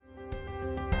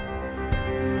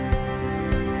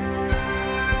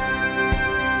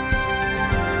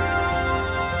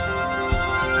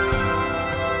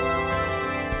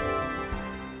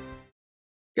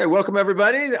Okay, welcome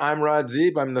everybody. I'm Rod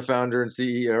Zeeb. I'm the founder and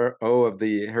CEO of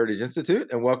the Heritage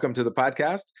Institute, and welcome to the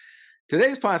podcast.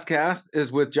 Today's podcast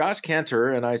is with Josh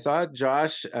Kanter, and I saw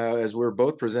Josh as we are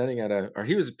both presenting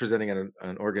he was presenting at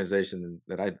an organization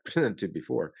that I'd presented to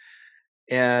before.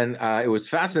 And it was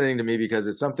fascinating to me because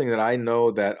it's something that I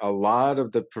know that a lot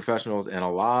of the professionals and a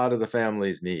lot of the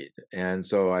families need. And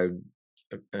so I,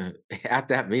 at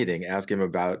that meeting, asked him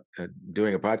about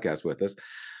doing a podcast with us.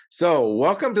 So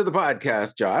welcome to the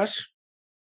podcast, Josh.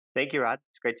 Thank you, Rod.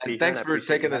 It's great to be And here. thanks for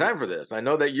taking the time for this. I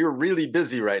know that you're really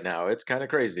busy right now. It's kind of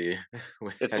crazy.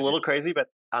 It's a little crazy, but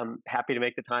I'm happy to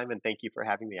make the time, and thank you for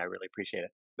having me. I really appreciate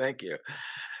it. Thank you.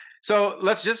 So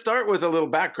let's just start with a little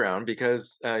background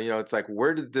because, it's like,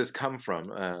 where did this come from?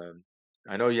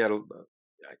 I know you had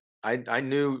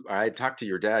I talked to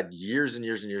your dad years and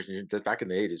years and years and years, just back in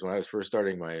the 80s when I was first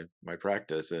starting my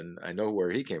practice, and I know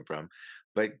where he came from.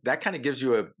 But that kind of gives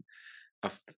you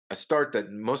a start that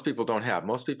most people don't have.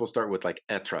 Most people start with like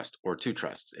a trust or two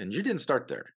trusts, and you didn't start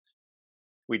there.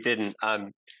 We didn't.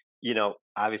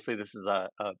 Obviously this is a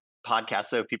podcast,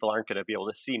 so people aren't going to be able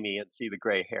to see me and see the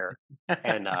gray hair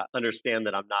and understand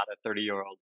that I'm not a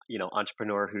 30-year-old,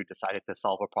 entrepreneur who decided to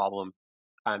solve a problem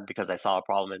because I saw a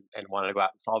problem and wanted to go out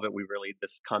and solve it.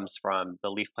 This comes from the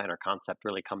leaf planner concept,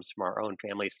 really comes from our own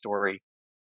family story,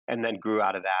 and then grew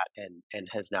out of that and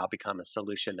has now become a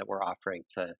solution that we're offering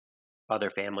to other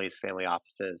families, family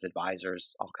offices,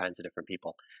 advisors, all kinds of different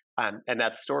people. And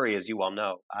that story, as you well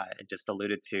know, and just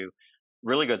alluded to,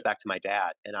 really goes back to my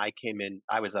dad. And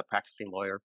I was a practicing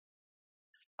lawyer.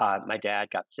 My dad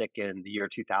got sick in the year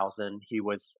 2000. He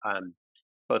was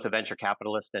both a venture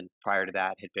capitalist and prior to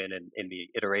that had been in the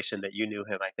iteration that you knew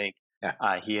him, I think.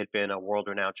 Yeah. He had been a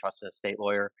world-renowned trust and estate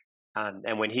lawyer.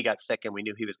 And when he got sick and we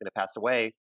knew he was going to pass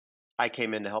away, I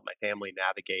came in to help my family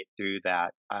navigate through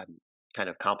that kind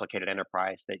of complicated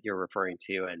enterprise that you're referring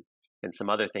to and some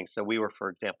other things. So we were, for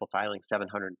example, filing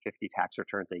 750 tax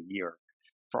returns a year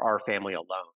for our family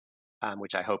alone,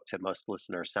 which I hope to most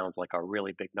listeners sounds like a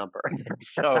really big number.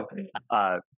 So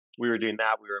we were doing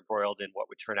that. We were embroiled in what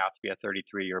would turn out to be a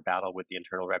 33-year battle with the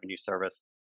Internal Revenue Service.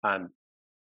 And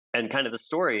kind of the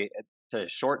story, to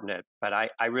shorten it, but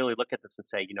I really look at this and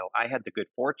say, I had the good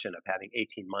fortune of having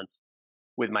 18 months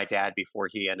with my dad before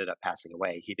he ended up passing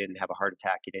away. He didn't have a heart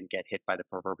attack. He didn't get hit by the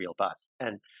proverbial bus.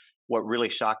 And what really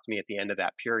shocked me at the end of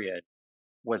that period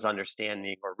was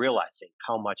understanding or realizing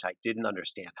how much I didn't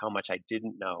understand, how much I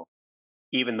didn't know,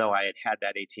 even though I had had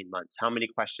that 18 months, how many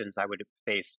questions I would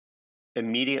have faced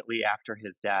immediately after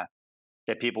his death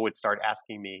that people would start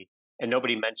asking me. And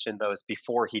nobody mentioned those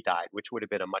before he died, which would have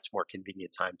been a much more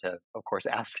convenient time to, of course,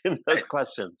 ask him those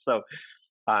questions. So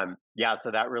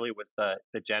so that really was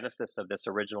the genesis of this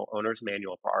original owner's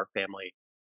manual for our family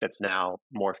that's now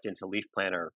morphed into Leaf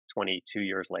Planner 22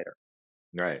 years later.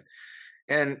 Right.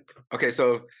 And okay,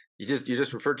 so you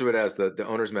just referred to it as the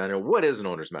owner's manual. What is an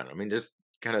owner's manual? I mean, just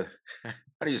kind of how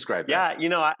do you describe that?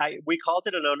 Yeah, we called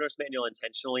it an owner's manual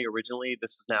intentionally originally.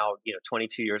 This is now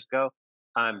 22 years ago.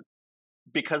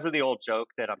 Because of the old joke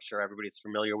that I'm sure everybody's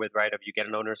familiar with, right? Of you get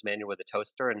an owner's manual with a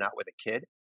toaster and not with a kid.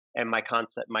 And my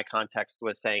context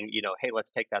was saying, hey, let's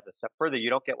take that a step further. You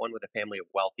don't get one with a family of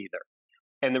wealth either.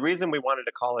 And the reason we wanted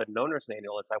to call it an owner's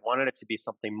manual is I wanted it to be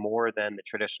something more than the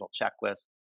traditional checklist,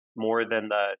 more than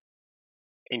the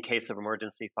in case of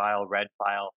emergency file, red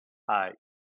file.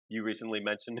 You recently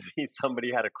mentioned to me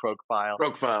somebody had a croak file.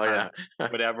 Croak file, yeah.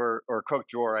 Whatever, or croak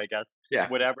drawer, I guess. Yeah.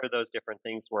 Whatever those different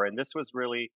things were. And this was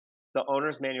really the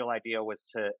owner's manual idea was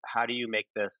to how do you make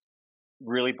this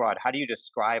really broad? How do you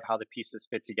describe how the pieces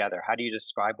fit together? How do you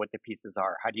describe what the pieces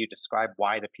are? How do you describe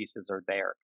why the pieces are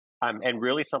there? And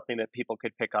really something that people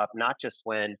could pick up, not just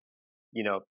when,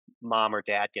 mom or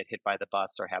dad get hit by the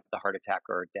bus or have the heart attack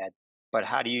or are dead, but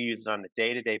how do you use it on a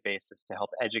day-to-day basis to help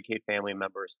educate family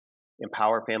members,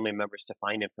 empower family members to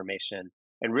find information,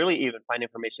 and really even find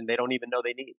information they don't even know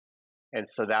they need. And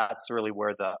so that's really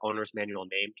where the owner's manual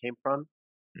name came from.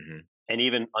 Mm-hmm. And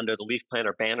even under the Leaf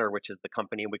Planner banner, which is the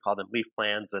company, we call them Leaf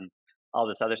Plans and all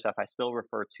this other stuff, I still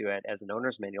refer to it as an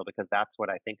owner's manual because that's what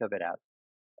I think of it as.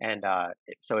 And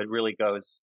so it really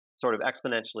goes sort of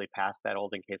exponentially past that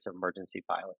old in case of emergency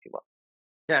file, if you will.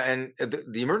 Yeah, and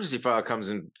the emergency file comes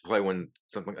into play when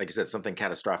something, like you said, something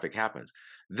catastrophic happens.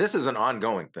 This is an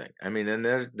ongoing thing. I mean, and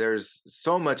there's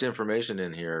so much information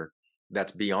in here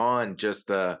that's beyond just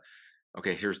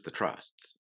okay, here's the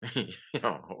trusts,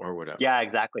 or whatever. Yeah,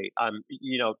 exactly.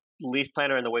 Leaf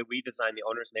Planner and the way we designed the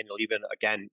owner's manual, even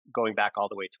again going back all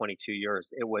the way 22 years,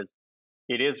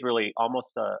 it is really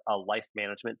almost a life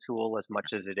management tool as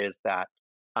much as it is that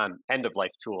end of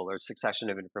life tool or succession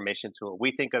of information tool.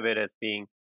 We think of it as being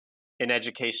an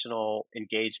educational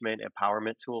engagement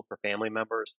empowerment tool for family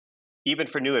members, even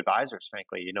for new advisors,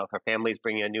 frankly. If a family's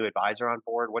bringing a new advisor on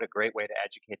board, what a great way to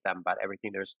educate them about everything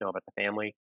there is to know about the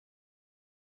family.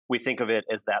 We think of it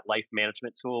as that life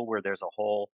management tool where there's a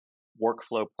whole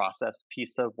workflow process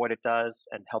piece of what it does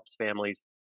and helps families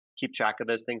keep track of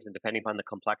those things. And depending upon the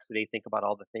complexity, think about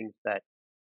all the things that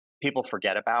people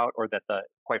forget about, or that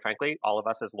quite frankly, all of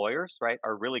us as lawyers, right,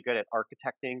 are really good at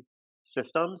architecting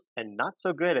systems and not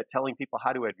so good at telling people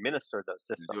how to administer those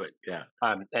Do it. systems. Yeah.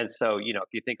 And so, if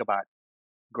you think about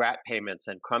grat payments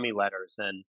and crummy letters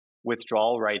and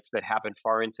withdrawal rights that happen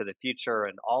far into the future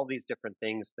and all these different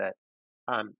things that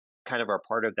um, kind of are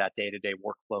part of that day-to-day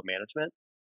workflow management,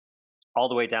 all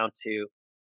the way down to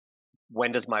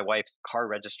when does my wife's car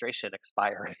registration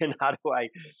expire and how do I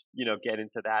get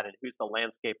into that, and who's the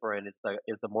landscaper, and is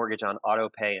the mortgage on auto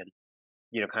pay, and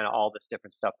kind of all this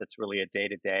different stuff that's really a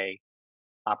day-to-day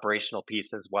operational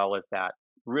piece, as well as that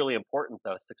really important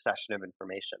though succession of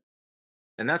information.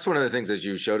 And that's one of the things that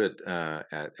you showed it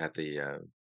at the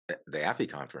AFI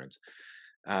conference.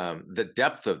 The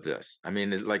depth of this. I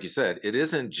mean, like you said, it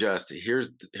isn't just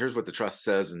here's what the trust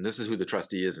says, and this is who the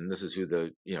trustee is, and this is who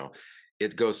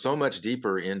it goes so much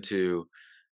deeper into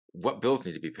what bills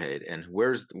need to be paid, and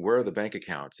where are the bank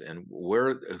accounts, and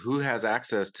who has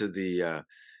access to the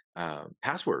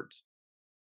passwords.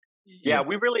 You Yeah, know,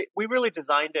 we really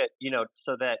designed it,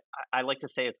 so that I like to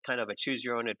say it's kind of a choose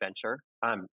your own adventure.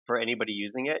 For anybody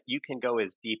using it, you can go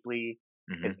as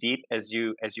mhm. deep as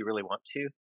you really want to.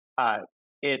 Uh,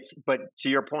 but to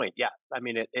your point, yes, I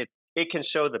mean it can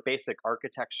show the basic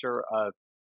architecture of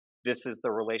this is the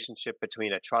relationship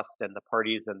between a trust and the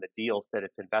parties and the deals that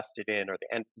it's invested in, or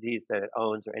the entities that it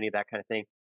owns, or any of that kind of thing.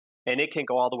 And it can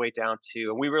go all the way down to,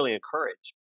 and we really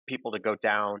encourage people to go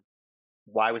down.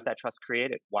 Why was that trust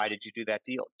created? Why did you do that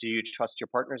deal? Do you trust your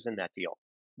partners in that deal?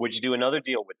 Would you do another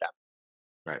deal with them?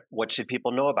 Right. What should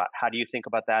people know about? How do you think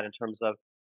about that in terms of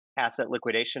asset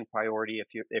liquidation priority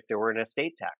if there were an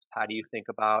estate tax? How do you think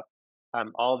about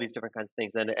all these different kinds of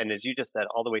things? And as you just said,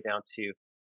 all the way down to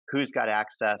who's got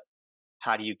access,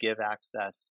 how do you give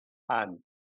access, um,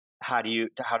 how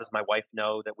does my wife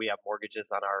know that we have mortgages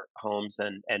on our homes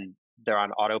and they're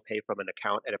on auto pay from an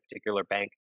account at a particular bank?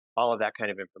 All of that kind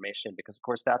of information, because of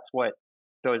course that's what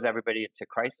throws everybody into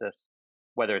crisis,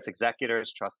 whether it's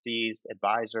executors, trustees,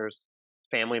 advisors,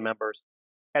 family members,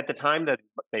 at the time that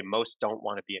they most don't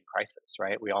want to be in crisis,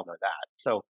 right? We all know that.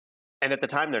 So, and at the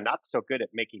time they're not so good at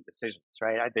making decisions,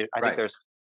 right? I think Right. there's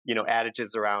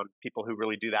adages around people who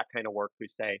really do that kind of work who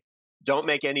say, don't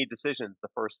make any decisions the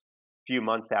first few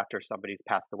months after somebody's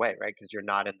passed away, right? Because you're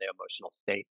not in the emotional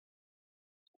state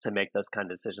to make those kind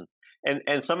of decisions.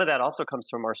 And some of that also comes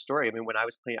from our story. I mean, when I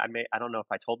was clean, I don't know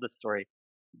if I told this story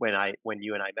when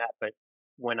you and I met, but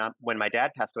when my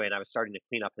dad passed away and I was starting to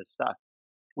clean up his stuff,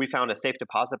 we found a safe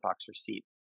deposit box receipt,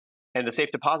 and the safe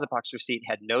deposit box receipt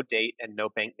had no date and no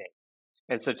bank name.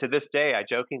 And so to this day, I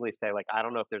jokingly say, like, I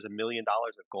don't know if there's $1 million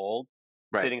of gold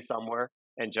Right. sitting somewhere.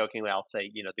 And jokingly, I'll say,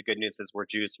 the good news is we're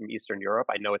Jews from Eastern Europe.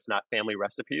 I know it's not family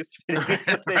recipes sitting in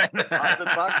the safe deposit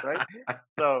box, right? Right.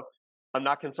 So I'm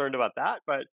not concerned about that.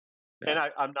 But Yeah.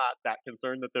 and I'm not that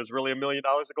concerned that there's really $1 million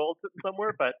of gold sitting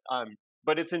somewhere.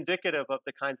 But it's indicative of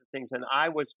the kinds of things. And I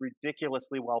was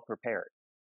ridiculously well prepared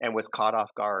and was caught off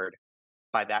guard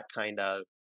by that kind of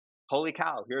holy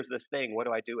cow, here's this thing. What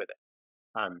do I do with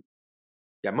it?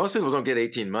 Yeah. Most people don't get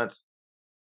 18 months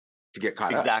to get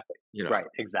caught up. Exactly. You know. Right,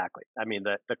 exactly. I mean,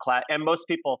 the class, and most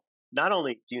people, not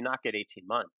only do you not get 18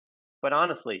 months, but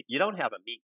honestly, you don't have a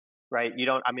meet, right? You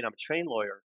don't, I mean, I'm a trained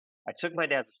lawyer. I took my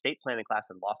dad's estate planning class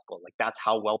in law school. Like, that's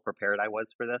how well prepared I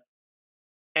was for this.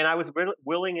 And I was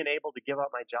willing and able to give up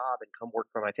my job and come work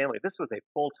for my family. This was a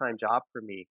full-time job for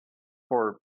me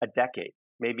for a decade,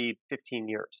 maybe 15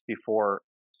 years before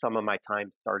some of my time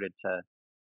started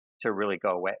to really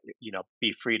go away,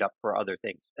 be freed up for other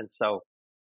things. And so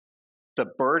the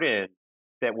burden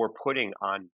that we're putting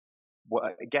on,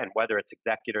 again, whether it's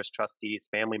executors, trustees,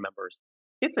 family members,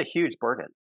 it's a huge burden.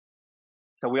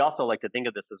 So we also like to think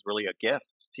of this as really a gift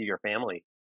to your family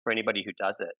for anybody who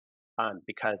does it,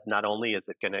 because not only is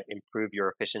it going to improve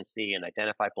your efficiency and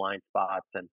identify blind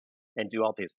spots and do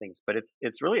all these things, but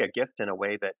it's really a gift in a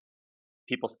way that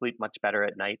people sleep much better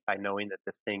at night by knowing that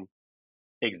this thing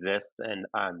exists. And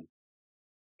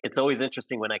it's always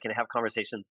interesting when I can have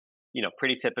conversations,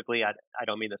 pretty typically, I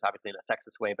don't mean this obviously in a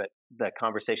sexist way, but the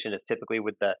conversation is typically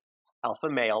with the alpha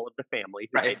male of the family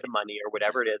who Right. made the money or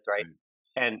whatever it is, right?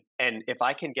 Right. And if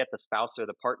I can get the spouse or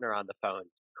the partner on the phone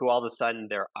who all of a sudden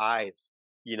their eyes,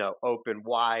 open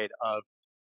wide of,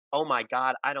 oh my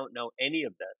God, I don't know any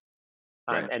of this.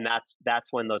 Right. And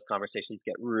that's when those conversations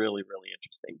get really, really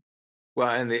interesting. Well,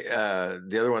 and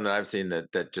the other one that I've seen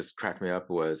that just cracked me up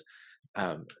was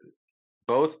um,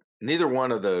 both neither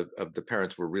one of the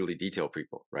parents were really detail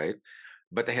people, right?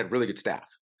 But they had really good staff.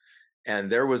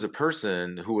 And there was a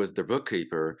person who was the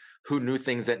bookkeeper who knew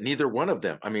things that neither one of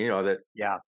them. I mean, that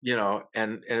Yeah,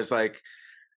 and it's like,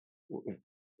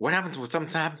 what happens when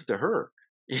something happens to her?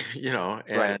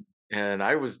 right. And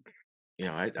I was,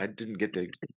 I didn't get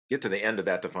to the end of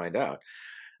that to find out.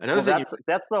 Another Well, thing you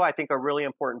that's though I think a really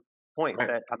important point right,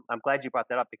 that I'm glad you brought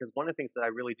that up, because one of the things that I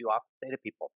really do often say to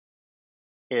people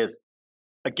is,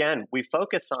 again, we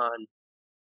focus on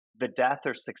the death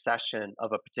or succession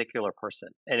of a particular person,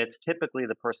 and it's typically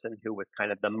the person who was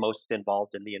kind of the most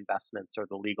involved in the investments or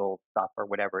the legal stuff or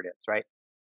whatever it is, right?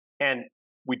 And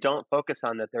we don't focus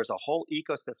on that there's a whole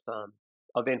ecosystem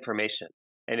of information,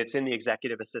 and it's in the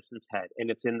executive assistant's head, and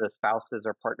it's in the spouse's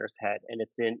or partner's head, and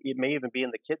it may even be in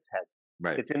the kids' heads.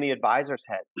 right, It's in the advisor's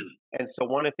heads. And so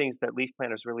one of the things that Leaf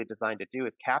Planner is really designed to do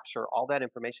is capture all that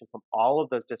information from all of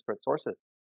those disparate sources.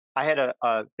 I had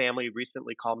a family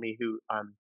recently call me who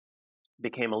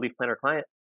became a Leaf Planner client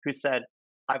who said,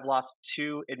 "I've lost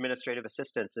two administrative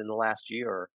assistants in the last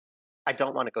year. I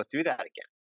don't want to go through that again."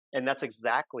 And that's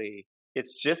exactly,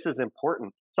 it's just as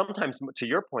important, sometimes to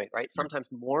your point, right? right. Sometimes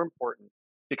more important,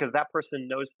 because that person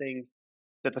knows things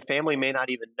that the family may not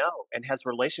even know and has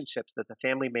relationships that the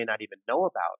family may not even know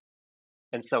about.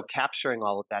 And so capturing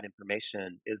all of that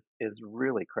information is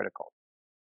really critical,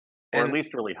 or at And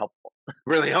least really helpful.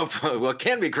 really helpful. Well, it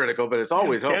can be critical, but it's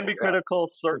always Can helpful. be critical,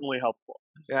 certainly helpful.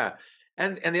 Yeah.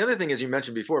 And the other thing, as you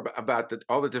mentioned before, about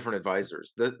all the different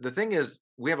advisors. The thing is,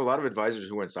 we have a lot of advisors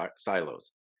who are in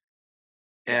silos.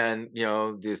 Yeah. And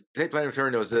the estate planning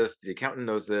attorney knows this, the accountant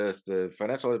knows this, the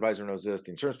financial advisor knows this,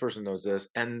 the insurance person knows this,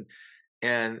 and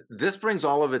this brings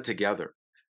all of it together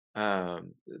to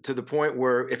the point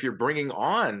where if you're bringing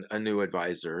on a new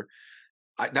advisor,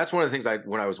 that's one of the things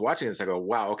when I was watching this, I go,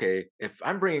 wow, okay, if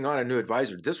I'm bringing on a new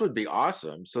advisor, this would be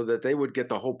awesome, so that they would get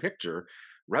the whole picture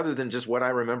rather than just what I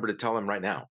remember to tell them right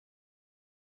now.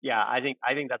 Yeah, I think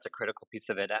that's a critical piece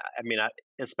of it. I mean,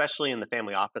 especially in the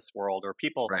family office world, or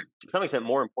people, Right. to some extent,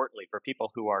 more importantly, for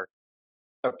people who are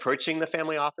approaching the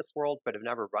family office world but have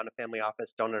never run a family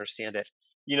office, don't understand it.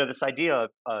 This idea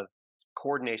of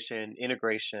coordination,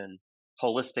 integration,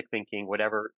 holistic thinking,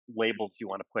 whatever labels you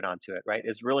want to put onto it, right,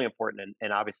 is really important,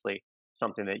 and obviously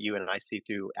something that you and I see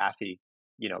through AFI,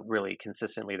 really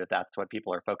consistently, that's what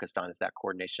people are focused on, is that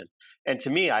coordination. And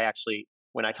to me, I actually,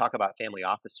 when I talk about family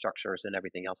office structures and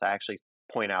everything else, I actually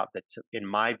point out that, in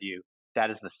my view,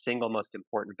 that is the single most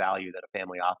important value that a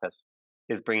family office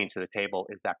is bringing to the table,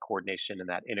 is that coordination and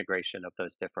that integration of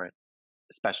those different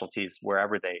specialties,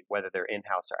 whether they're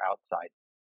in-house or outside.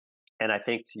 And I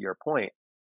think, to your point,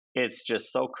 it's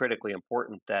just so critically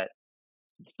important that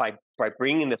by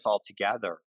bringing this all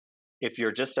together, if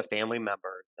you're just a family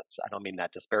member, I don't mean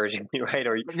that disparagingly, right?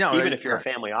 Or No, even if you're a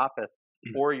yeah. family office,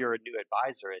 or you're a new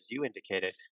advisor, as you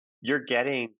indicated, you're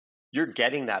getting you're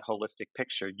getting that holistic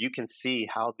picture. You can see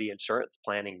how the insurance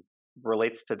planning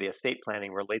relates to the estate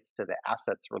planning, relates to the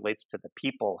assets, relates to the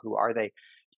people. Who are they?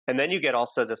 And then you get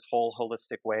also this whole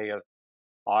holistic way of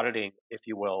auditing, if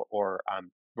you will, or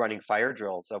running fire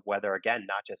drills of whether, again,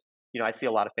 not just, I see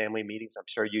a lot of family meetings, I'm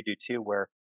sure you do too, where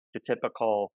the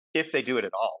typical, if they do it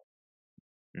at all,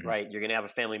 Mhm. right? You're going to have a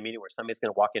family meeting where somebody's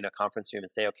going to walk into a conference room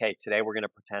and say, okay, today we're going to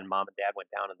pretend mom and dad went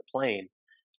down in the plane,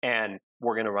 and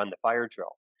we're going to run the fire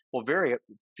drill. Well, very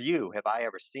few have I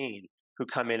ever seen who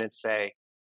come in and say,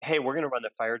 hey, we're going to run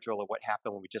the fire drill of what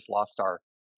happened when we just lost our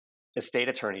estate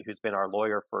attorney who's been our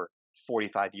lawyer for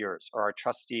 45 years, or our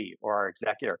trustee, or our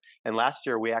executor. And last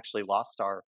year we actually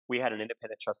we had an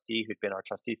independent trustee who'd been our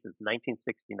trustee since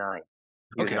 1969.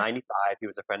 He was Okay. 95. He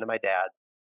was a friend of my dad's,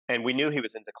 and we knew he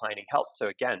was in declining health. So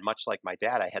again, much like my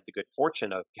dad, I had the good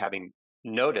fortune of having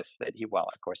noticed that well,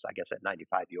 of course, I guess at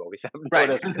 95, you always have Right.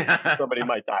 noticed somebody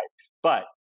might die. But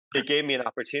it gave me an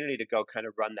opportunity to go kind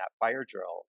of run that fire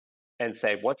drill and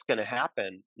say, what's going to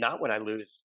happen, not when I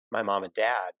lose my mom and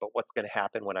dad, but what's going to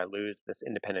happen when I lose this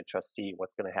independent trustee?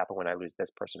 What's going to happen when I lose this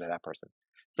person or that person?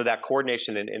 So that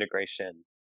coordination and integration,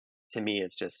 to me,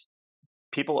 is just,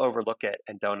 people overlook it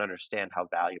and don't understand how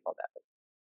valuable that is.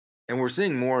 And we're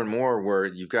seeing more and more where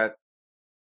you've got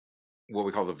what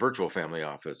we call the virtual family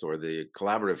office or the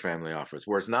collaborative family office,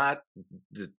 where it's not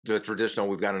the traditional,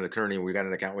 we've got an attorney, we've got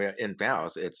an account, we got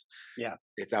in-house. Yeah,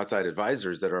 It's outside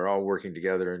advisors that are all working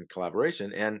together in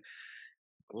collaboration. And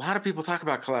a lot of people talk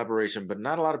about collaboration, but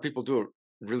not a lot of people do it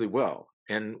really well.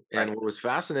 And right. what was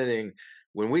fascinating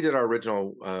when we did our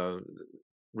original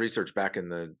research back in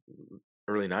the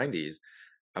early 90s,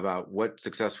 about what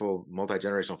successful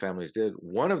multi-generational families did,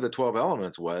 one of the 12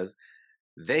 elements was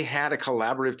they had a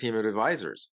collaborative team of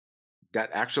advisors that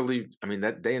actually, I mean,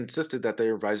 that they insisted that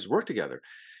their advisors work together.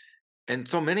 And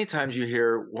so many times you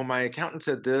hear, well, my accountant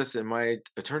said this, and my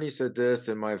attorney said this,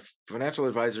 and my financial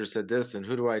advisor said this, and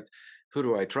who do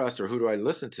I trust or who do I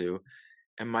listen to?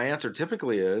 And my answer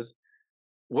typically is,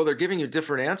 well, they're giving you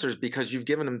different answers because you've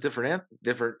given them different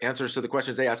answers to the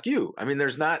questions they ask you. I mean,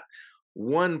 there's not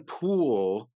one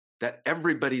pool that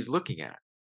everybody's looking at.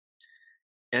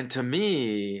 And to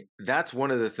me, that's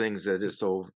one of the things that is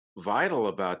so vital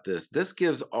about this. This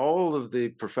gives all of the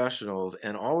professionals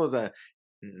and all of the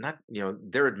not,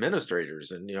 their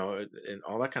administrators and and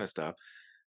all that kind of stuff,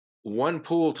 one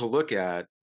pool to look at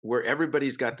where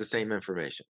everybody's got the same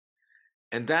information.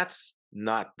 And that's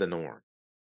not the norm.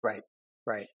 Right.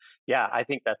 Right. Yeah, I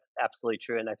think that's absolutely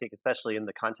true, and I think especially in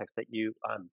the context that you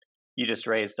just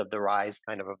raised of the rise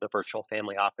kind of the virtual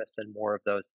family office and more of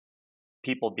those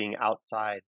people being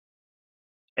outside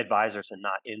advisors and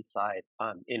not inside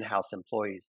in-house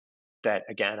employees. That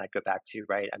again, I go back to,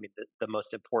 right. I mean, the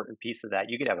most important piece of that,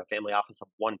 you could have a family office of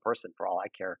one person for all I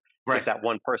care, if Right. that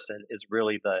one person is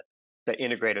really the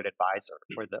integrated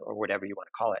advisor or whatever you want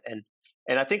to call it.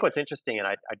 And I think what's interesting, and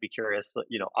I'd be curious,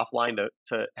 offline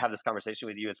to have this conversation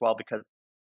with you as well, because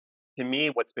to me,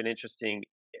 what's been interesting,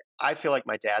 I feel like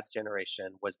my dad's generation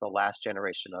was the last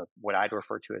generation of what I'd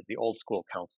refer to as the old school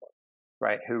counselor,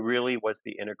 right? Who really was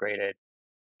the integrated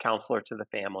counselor to the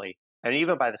family. And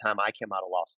even by the time I came out of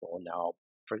law school, and now,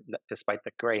 despite the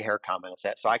gray hair comment, I'll say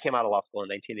it. So I came out of law school in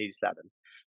 1987,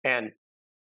 and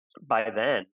by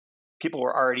then, people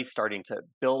were already starting to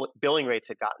billing rates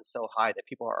had gotten so high that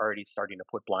people are already starting to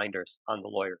put blinders on the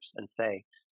lawyers and say,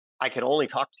 I can only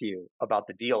talk to you about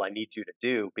the deal I need you to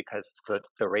do because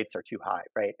the rates are too high,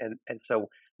 right? And so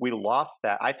we lost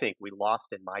that. I think we lost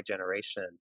in my generation,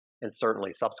 and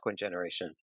certainly subsequent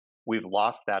generations. We've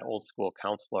lost that old school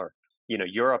counselor.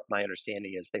 Europe, my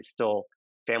understanding is they still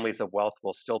families of wealth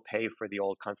will still pay for the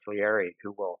old consigliere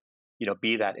who will,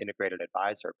 be that integrated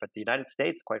advisor. But the United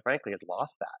States, quite frankly, has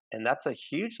lost that, and that's a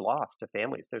huge loss to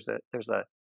families. There's a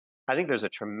I think there's a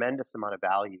tremendous amount of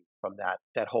value from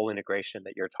that whole integration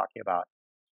that you're talking about,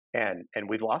 and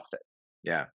we've lost it.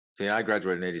 Yeah. See, I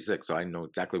graduated in 86, so I know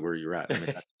exactly where you're at. I mean,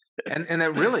 that's and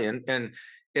that really and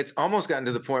it's almost gotten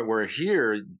to the point where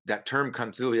here that term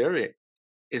conciliare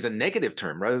is a negative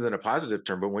term rather than a positive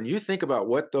term. But when you think about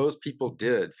what those people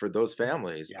did for those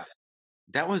families, Yeah,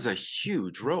 that was a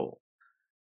huge role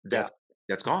yeah, that's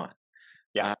that's gone.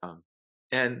 yeah. Um,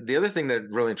 and the other thing that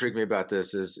really intrigued me about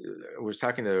this is I was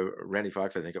talking to Randy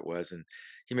Fox, I think it was, and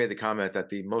he made the comment that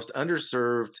the most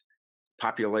underserved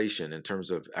population in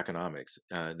terms of economics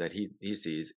that he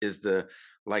sees is the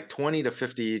like 20 to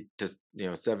 50 to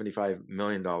 75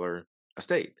 million dollar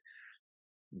estate,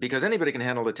 because anybody can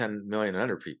handle the 10 million and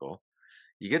under people.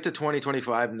 You get to 20,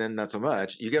 25, and then not so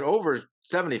much. You get over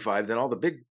 75, then all the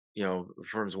big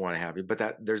firms want to have you, but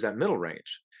that there's that middle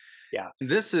range. Yeah,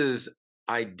 This is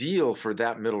ideal for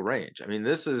that middle range. I mean,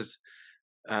 this is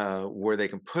where they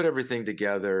can put everything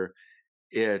together.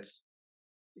 It's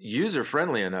user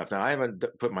friendly enough. Now, I haven't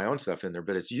put my own stuff in there,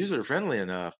 but it's user friendly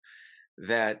enough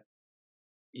that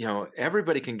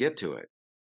everybody can get to it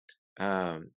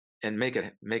and make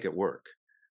it work.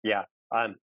 yeah.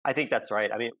 I think that's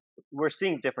right. I mean, we're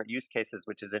seeing different use cases,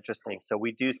 which is interesting. So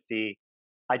we do see.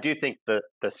 I do think the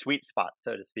sweet spot,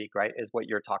 so to speak, right, is what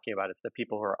you're talking about. Is the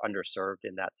people who are underserved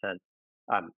in that sense.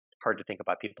 Um, Hard to think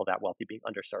about people that wealthy being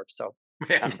underserved. So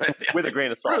Yeah, but yeah, with a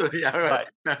grain it's of salt, true. Yeah, but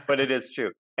right. but it is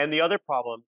true. And the other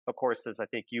problem, of course, is I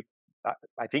think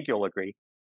you'll agree,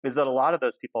 is that a lot of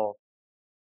those people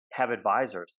have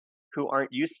advisors who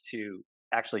aren't used to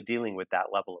actually dealing with that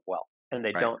level of wealth, and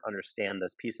they Right. don't understand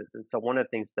those pieces. And so one of the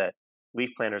things that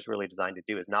Leaf Planner is really designed to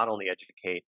do is not only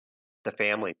educate the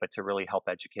family, but to really help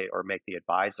educate or make the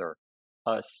advisor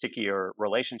a stickier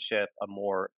relationship, a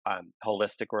more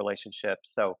holistic relationship.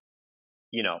 So,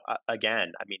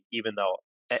 again, I mean, even though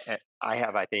I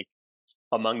have, I think,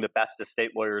 among the best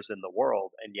estate lawyers in the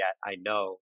world, and yet I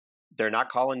know they're not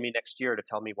calling me next year to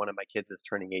tell me one of my kids is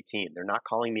turning 18. They're not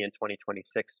calling me in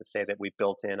 2026 to say that we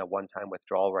built in a one-time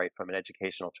withdrawal right from an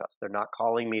educational trust. They're not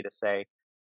calling me to say,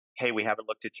 "Hey, we haven't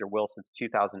looked at your will since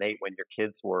 2008 when your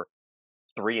kids were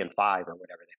 3 and 5," or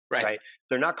whatever Right. right?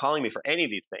 They're not calling me for any of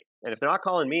these things. And if they're not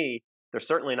calling me, they're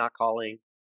certainly not calling,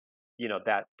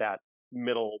 that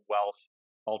middle wealth,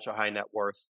 ultra high net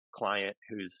worth client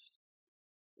who's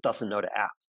doesn't know to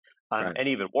ask. Right. And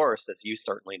even worse, as you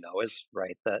certainly know, is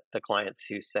right the clients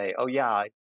who say, "Oh yeah,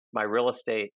 my real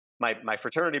estate my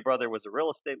fraternity brother was a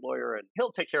real estate lawyer, and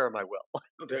he'll take care of my will.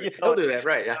 He'll do that,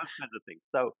 right? And Yeah. those kinds of things.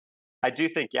 So I do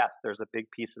think yes, there's a big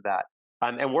piece of that.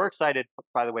 And we're excited,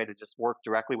 by the way, to just work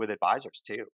directly with advisors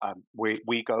too.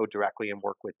 We go directly and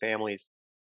work with families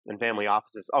and family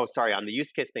offices. Oh, sorry, on the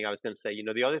use case thing, I was going to say,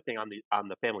 the other thing on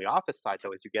the family office side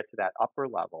though, is you get to that upper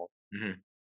level. Hmm.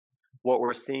 What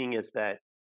we're seeing is that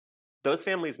those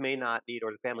families may not need,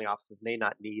 or the family offices may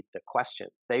not need the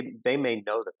questions. They may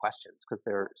know the questions because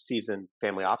they're seasoned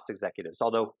family office executives.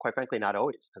 Although, quite frankly, not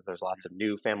always, because there's lots of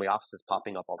new family offices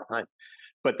popping up all the time.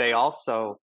 But they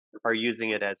also are using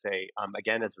it as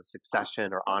again, as a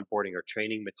succession or onboarding or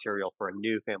training material for a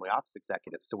new family office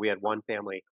executive. So we had one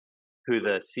family who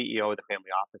the CEO of the family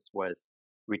office was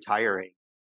retiring,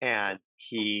 and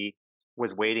he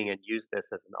was waiting and used this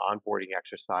as an onboarding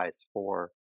exercise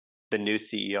for the new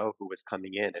CEO who was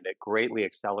coming in, and it greatly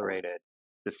accelerated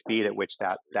the speed at which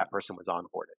that person was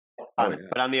onboarded. Oh yeah.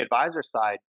 But on the advisor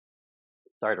side,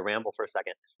 sorry to ramble for a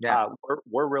second. Yeah.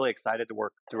 We're really excited to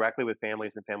work directly with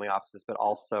families and family offices, but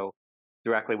also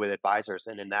directly with advisors.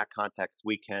 And in that context,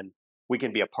 we can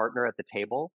be a partner at the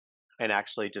table and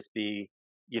actually just be,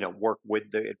 work with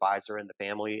the advisor and the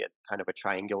family in kind of a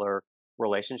triangular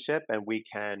relationship. And we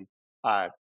can uh,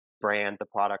 brand the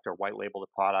product or white label the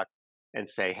product and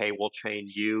say, hey, we'll train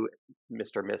you,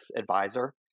 Mr. Miss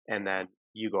Advisor, and then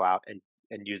you go out and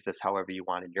use this however you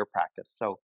want in your practice.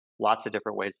 So lots of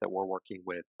different ways that we're working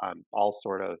with all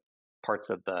sort of parts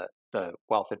of the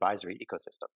wealth advisory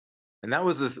ecosystem. And that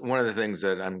was one of the things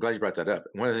that I'm glad you brought that up.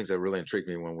 One of the things that really intrigued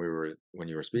me when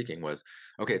you were speaking was,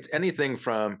 okay, it's anything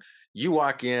from you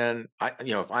walk in,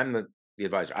 if I'm the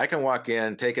advisor, I can walk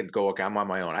in, take it, go, okay, I'm on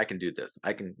my own. I can do this.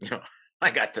 I can,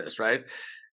 I got this, right?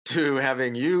 To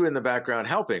having you in the background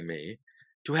helping me,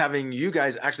 to having you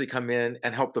guys actually come in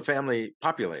and help the family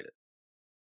populate it.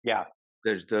 Yeah.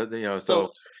 There's So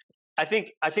so I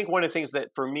think one of the things that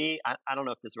for me, I don't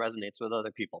know if this resonates with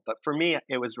other people, but for me,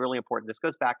 it was really important. This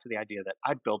goes back to the idea that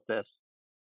I built this,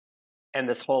 and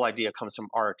this whole idea comes from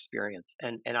our experience.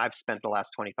 And I've spent the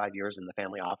last 25 years in the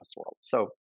family office world. So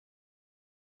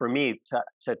for me,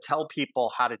 to tell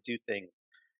people how to do things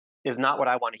is not what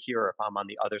I want to hear if I'm on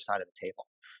the other side of the table.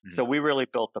 mhm, So we really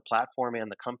built the platform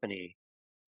and the company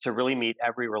to really meet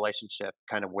every relationship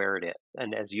kind of where it is.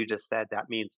 And as you just said, that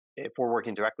means if we're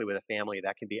working directly with a family,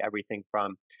 that can be everything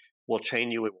from we'll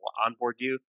train you, we'll onboard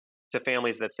you, to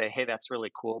families that say, hey, that's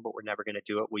really cool, but we're never going to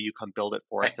do it. Will you come build it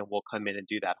for right, us? And we'll come in and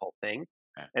do that whole thing.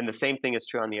 yeah, And the same thing is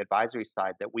true on the advisory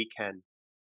side, that we can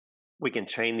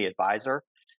train the advisor,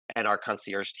 and our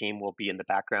concierge team will be in the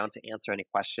background to answer any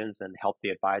questions and help the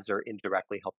advisor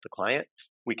indirectly help the client.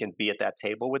 We can be at that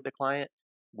table with the client.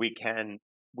 We can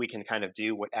kind of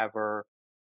do whatever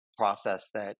process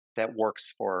that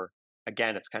works for,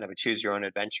 again, it's kind of a choose your own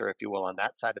adventure, if you will, on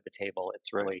that side of the table.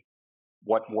 It's right, really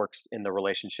what works in the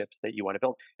relationships that you want to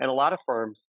build. And a lot of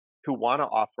firms who want to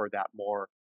offer that more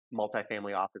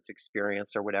multifamily office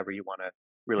experience, or whatever you want to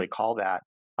really mhm. call that,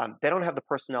 they don't have the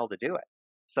personnel to do it.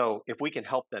 So if we can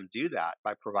help them do that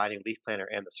by providing Leaf Planner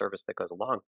and the service that goes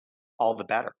along, all the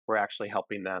better. We're actually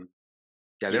helping them,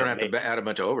 Yeah, they don't have make to add a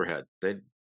bunch of overhead.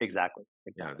 exactly,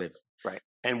 Yeah, exactly, they've right.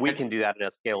 And we and can do that in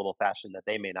a scalable fashion that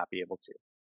they may not be able to.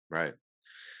 right.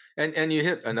 And you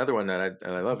hit another one that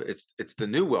I love. It's the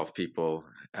new wealth people.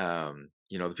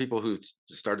 The people who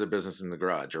started their business in the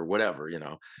garage or whatever.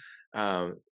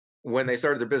 Um, when they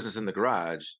started their business in the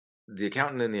garage, the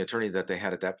accountant and the attorney that they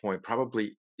had at that point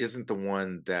probably isn't the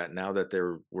one that now that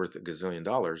they're worth a gazillion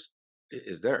dollars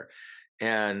is there,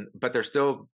 but they're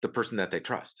still the person that they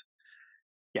trust.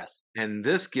 Yes, And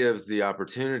this gives the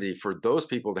opportunity for those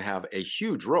people to have a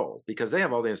huge role because they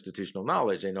have all the institutional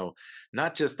knowledge. They know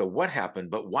not just the what happened,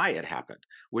 but why it happened,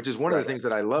 which is one of the right. things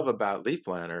that I love about Leaf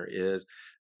Planner is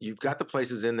you've got the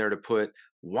places in there to put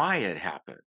why it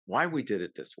happened, why we did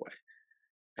it this way,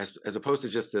 as opposed to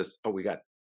just this, oh, we got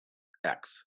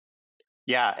X.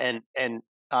 Yeah, and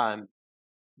um,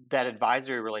 that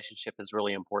advisory relationship is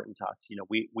really important to us.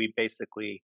 We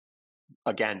basically,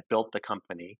 again, built the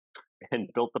company and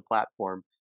built the platform,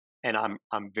 and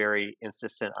I'm very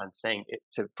insistent on saying it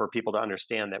for people to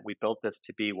understand that we built this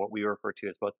to be what we refer to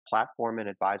as both platform and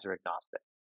advisor agnostic.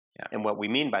 Yeah. And what we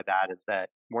mean by that is that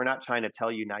we're not trying to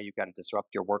tell you now you've got to disrupt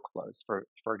your workflows.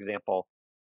 For example,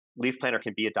 Leaf Planner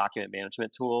can be a document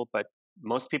management tool, but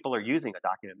most people are using a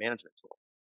document management tool,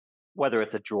 whether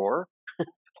it's a drawer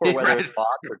or whether it's Right.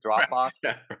 Box or Right. Dropbox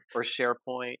Yeah. or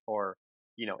SharePoint or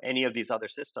any of these other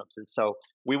systems. And so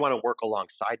we want to work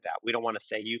alongside that. We don't want to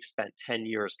say you've spent 10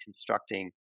 years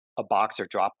constructing a Box or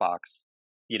Dropbox,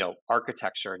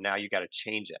 architecture, and now you got to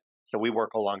change it. So we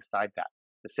work alongside that.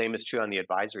 The same is true on the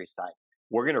advisory side.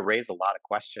 we're going to raise a lot of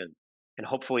questions. And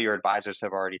hopefully your advisors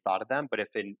have already thought of them. But if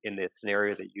in the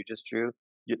scenario that you just drew,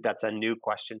 that's a new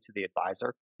question to the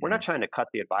advisor, we're not Mhm. trying to cut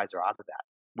the advisor out of that.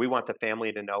 We want the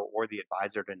family to know or the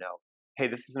advisor to know, hey,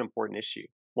 this is an important issue.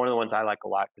 One of the ones I like a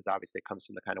lot, because obviously it comes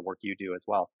from the kind of work you do as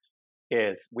well,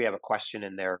 is we have a question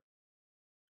in there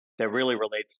that really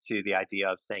relates to the idea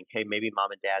of saying, hey, maybe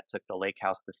mom and dad took the lake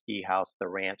house, the ski house, the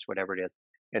ranch, whatever it is,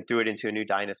 and threw it into a new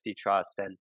dynasty trust.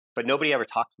 But nobody ever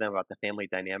talked to them about the family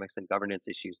dynamics and governance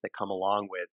issues that come along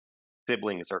with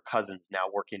siblings or cousins now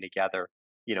working together,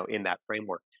 in that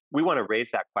framework. We want to raise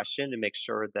that question and make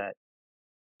sure that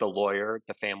the lawyer,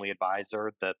 the family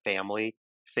advisor, the family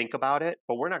think about it,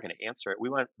 but we're not going to answer it. We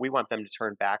want them to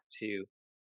turn back to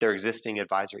their existing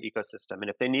advisor ecosystem. And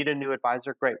if they need a new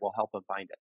advisor, great, we'll help them find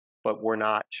it. But we're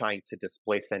not trying to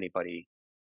displace anybody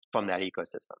from that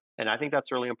ecosystem. And I think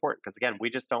that's really important because again, we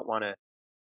don't want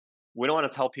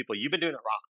to tell people you've been doing it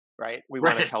wrong, right? We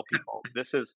want to Right. tell people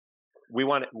we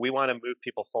want to move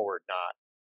people forward, not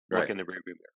look Right. in the rearview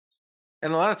mirror.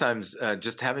 And a lot of times,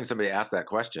 just having somebody ask that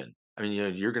question, I mean,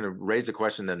 you're going to raise a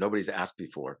question that nobody's asked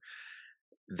before.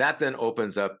 That then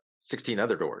opens up 16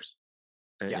 other doors,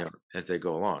 Yes. as they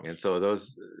go along. And so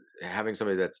those having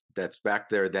somebody that's back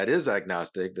there that is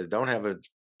agnostic, that don't have a,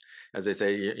 as they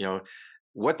say,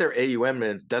 what their AUM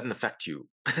means doesn't affect you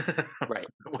Right.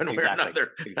 one way or Exactly.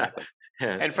 another. Exactly.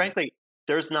 Yeah. And frankly,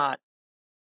 there's not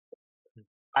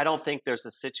I don't think there's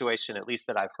a situation, at least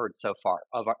that I've heard so far,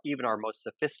 of even our most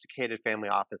sophisticated family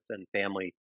office and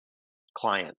family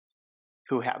clients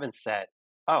who haven't said,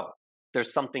 "Oh,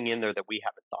 there's something in there that we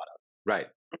haven't thought Right.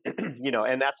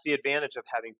 of." And that's the advantage of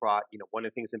having brought, one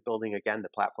of the things in building again the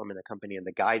platform and the company and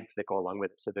the guides that go along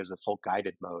with it. So there's this whole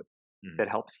guided mode Mhm. that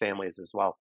helps families as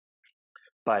well.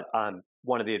 But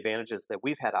one of the advantages that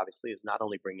we've had, obviously, is not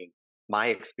only bringing my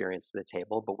experience to the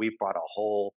table, but we've brought a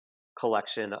whole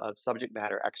collection of subject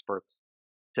matter experts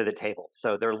to the table.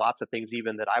 So there are lots of things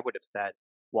even that I would have said,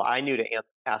 well, I knew to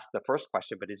ask the first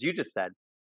question, but as you just said,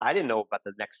 I didn't know about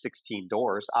the next 16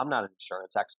 doors. I'm not an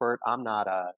insurance expert. I'm not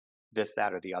a this,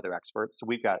 that, or the other expert. So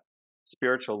we've got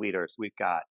spiritual leaders. We've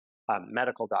got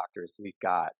medical doctors. We've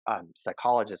got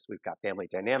psychologists. We've got family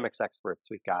dynamics experts.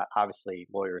 We've got obviously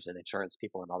lawyers and insurance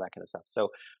people and all that kind of stuff. So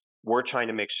we're trying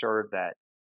to make sure that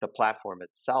the platform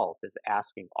itself is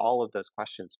asking all of those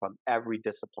questions from every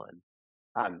discipline,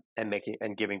 and making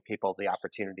and giving people the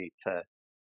opportunity to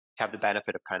have the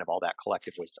benefit of kind of all that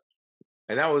collective wisdom.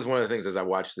 And that was one of the things as I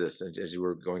watched this and as you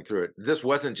were going through it. This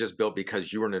wasn't just built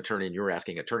because you were an attorney and you were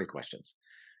asking attorney questions.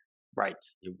 Right.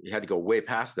 You had to go way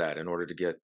past that in order to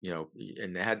get,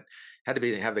 and had to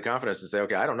be have the confidence to say,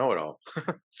 okay, I don't know it all.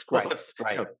 So Right. let's,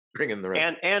 Right. bring in the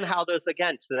rest. And how those,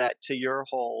 again, to your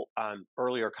whole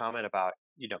earlier comment about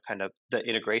kind of the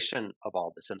integration of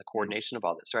all this and the Mhm. coordination of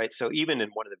all this, right? So even in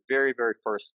one of the very very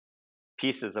first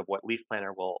pieces of what Leaf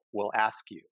Planner will ask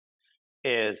you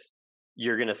is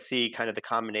you're going to see kind of the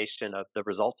combination of the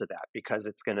result of that, because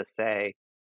it's going to say,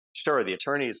 sure, the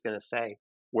attorney is going to say,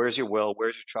 where's your will,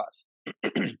 where's your trust,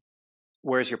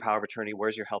 where's your power of attorney,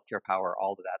 where's your healthcare power,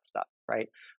 all of that stuff, right?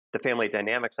 The family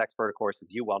dynamics expert, of course,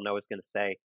 as you well know, is going to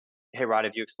say, hey, Rod,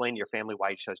 have you explained to your family why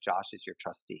you chose Josh as your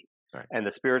trustee? Right. And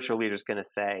the spiritual leader is going to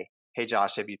say, hey,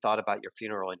 Josh, have you thought about your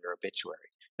funeral and your obituary?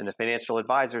 And the financial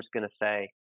advisor is going to say,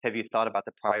 have you thought about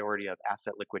the priority of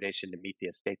asset liquidation to meet the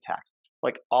estate tax?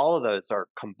 Like all of those are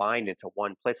combined into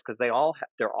one place because they're all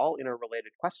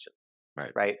interrelated questions,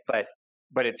 Right. right?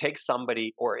 But it takes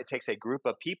somebody, or it takes a group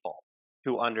of people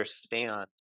who understand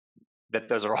that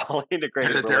those are all And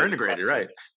integrated, that they're related integrated. Right.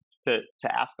 questions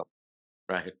to ask them.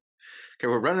 Right. Okay.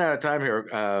 We're running out of time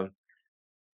here.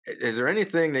 Is there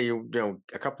anything that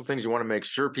a couple of things you want to make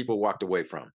sure people walked away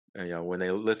from? When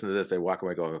they listen to this, they walk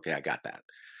away going, okay, I got that.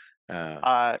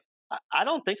 Uh, I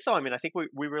don't think so. I mean, I think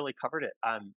we really covered it.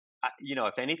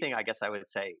 If anything, I guess I would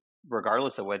say,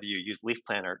 regardless of whether you use Leaf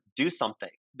Planner, do something,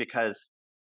 because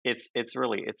it's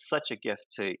such a gift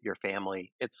to your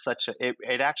family. It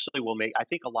actually will make. I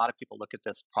think a lot of people look at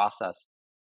this process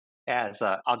as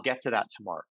I'll get to that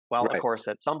tomorrow. Well, of right. course,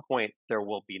 at some point there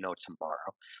will be no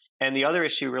tomorrow. And the other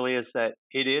issue really is that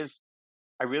it is.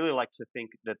 I really like to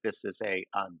think that this is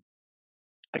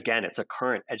again, it's a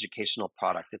current educational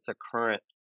product. It's a current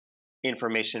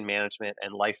information management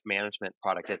and life management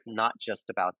product. It's not just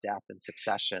about death and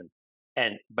succession.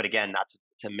 But again, not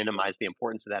to minimize the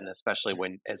importance of that, and especially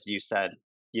when, as you said,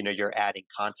 you're adding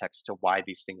context to why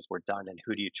these things were done and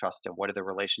who do you trust and what are the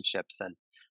relationships,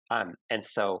 and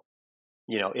so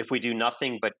if we do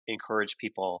nothing but encourage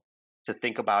people to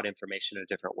think about information in a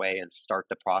different way and start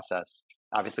the process.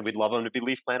 Obviously, we'd love them to be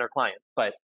Leaf Planner clients,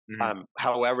 but Mhm.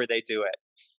 however they do it,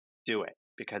 do it.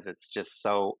 because it's just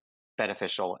so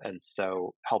beneficial and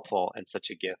so helpful and such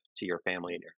a gift to your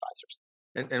family and your advisors.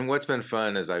 And what's been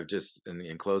fun is I've just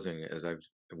in closing, as I've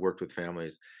worked with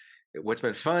families, what's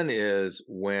been fun is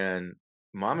when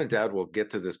mom and dad will get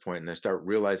to this point and they start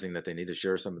realizing that they need to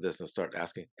share some of this and start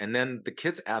asking. And then the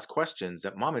kids ask questions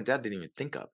that mom and dad didn't even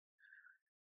think of.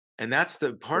 And that's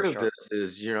the part For of sure. this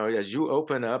is, as you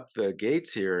open up the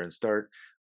gates here and start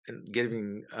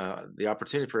giving the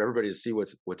opportunity for everybody to see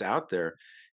what's out there,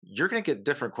 you're going to get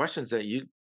different questions that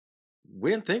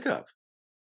we didn't think of.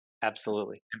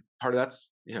 Absolutely. Part of that's,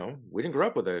 we didn't grow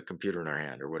up with a computer in our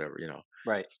hand or whatever.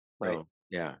 Right. Right. So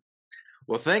yeah.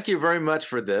 Well, thank you very much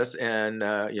for this. And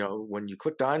when you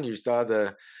clicked on, you saw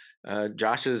the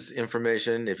Josh's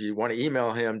information. If you want to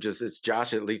email him, just it's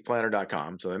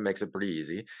josh@leafplanner.com. So that makes it pretty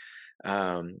easy.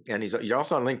 And you're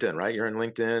also on LinkedIn, right? You're in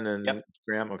LinkedIn Yep. and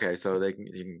Instagram. Okay, so you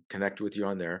can connect with you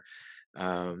on there.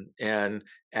 And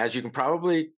as you can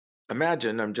probably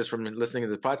imagine, I'm just from listening to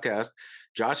this podcast,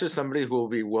 Josh is somebody who will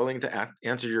be willing to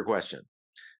answer your question.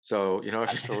 So if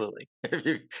Absolutely.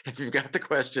 if you've got the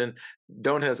question,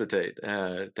 don't hesitate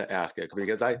to ask it,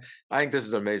 because I think this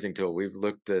is an amazing tool. We've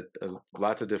looked at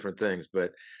lots of different things,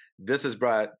 but this has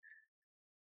brought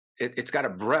it's got a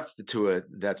breadth to it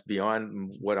that's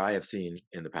beyond what I have seen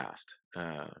in the past,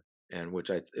 and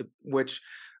which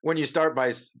when you start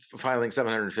by filing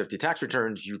 750 tax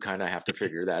returns, you kind of have to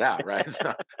figure that out, right?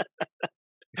 So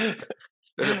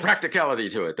there's a practicality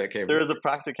to it that came There to. is a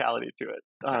practicality to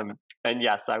it. And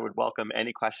yes, I would welcome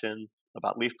any questions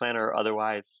about Leaf Planner or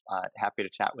otherwise. Happy to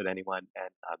chat with anyone. And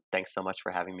thanks so much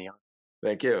for having me on.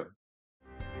 Thank you.